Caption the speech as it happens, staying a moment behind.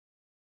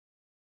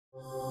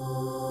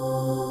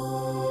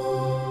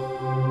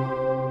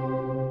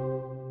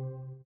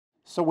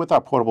So with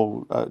our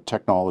portable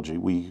technology,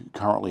 we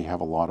currently have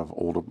a lot of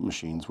older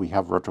machines. We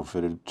have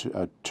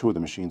retrofitted two of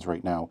the machines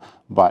right now,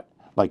 but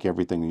like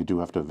everything, you do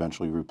have to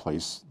eventually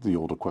replace the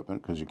old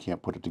equipment because you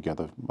can't put it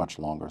together much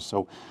longer.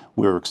 So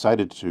we're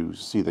excited to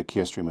see that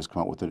Carestream has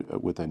come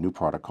out with a new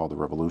product called the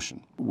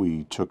Revolution.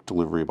 We took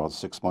delivery about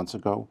 6 months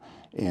ago,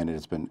 and it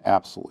has been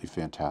absolutely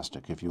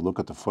fantastic. If you look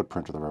at the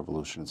footprint of the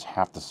Revolution, it's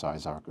half the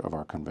size of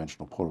our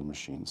conventional portable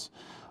machines.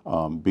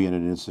 Being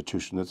an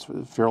institution that's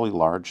fairly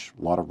large,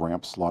 a lot of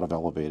ramps, a lot of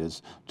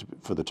elevators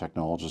for the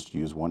technologists to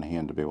use one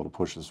hand to be able to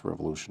push this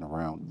Revolution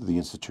around. The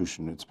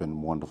institution, it's been a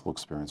wonderful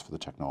experience for the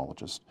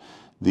technologist.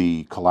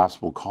 The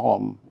collapsible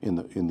column in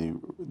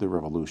the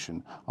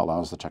Revolution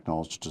allows the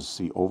technologist to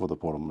see over the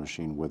portable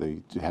machine where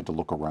they had to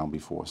look around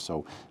before.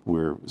 So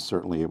we're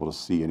certainly able to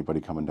see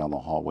anybody coming down the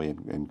hallway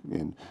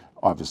and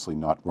obviously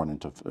not run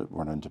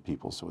into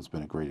people. So it's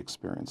been a great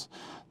experience.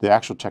 The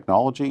actual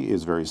technology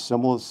is very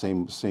similar,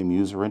 same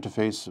user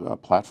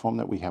interface platform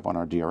that we have on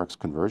our DRX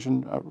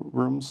conversion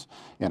rooms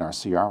and our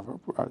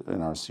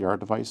CR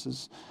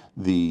devices.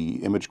 The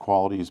image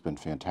quality has been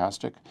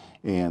fantastic,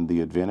 and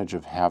the advantage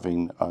of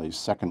having a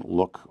second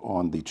look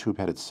on the tube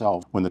head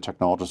itself, when the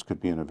technologist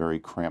could be in a very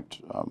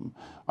cramped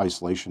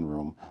isolation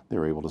room,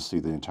 they're able to see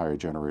the entire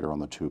generator on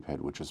the tube head,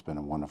 which has been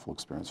a wonderful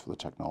experience for the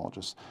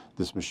technologist.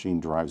 This machine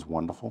drives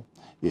wonderful.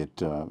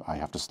 I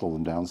have to slow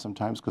them down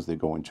sometimes because they're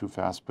going too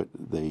fast, but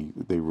they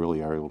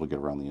really are able to get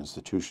around the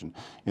institution.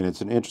 And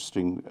it's an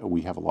interesting, we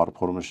have a lot of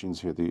portable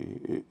machines here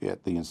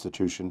at the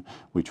institution.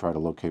 We try to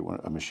locate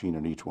a machine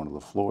on each one of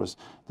the floors.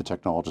 The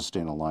technologists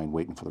stand in line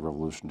waiting for the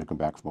Revolution to come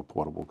back from a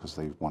portable because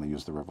they want to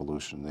use the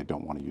Revolution. They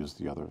don't want to use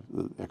the other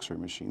X-ray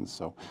machines.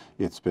 So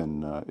it's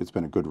been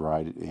a good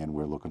ride, and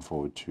we're looking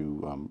forward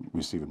to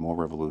receiving more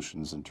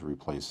Revolutions and to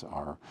replace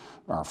our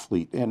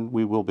fleet. And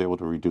we will be able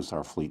to reduce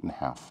our fleet in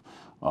half.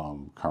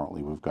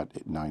 Currently, we've got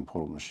 9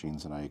 portable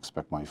machines, and I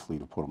expect my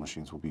fleet of portable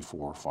machines will be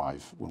 4 or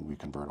 5 when we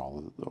convert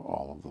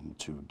all of them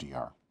to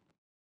DR.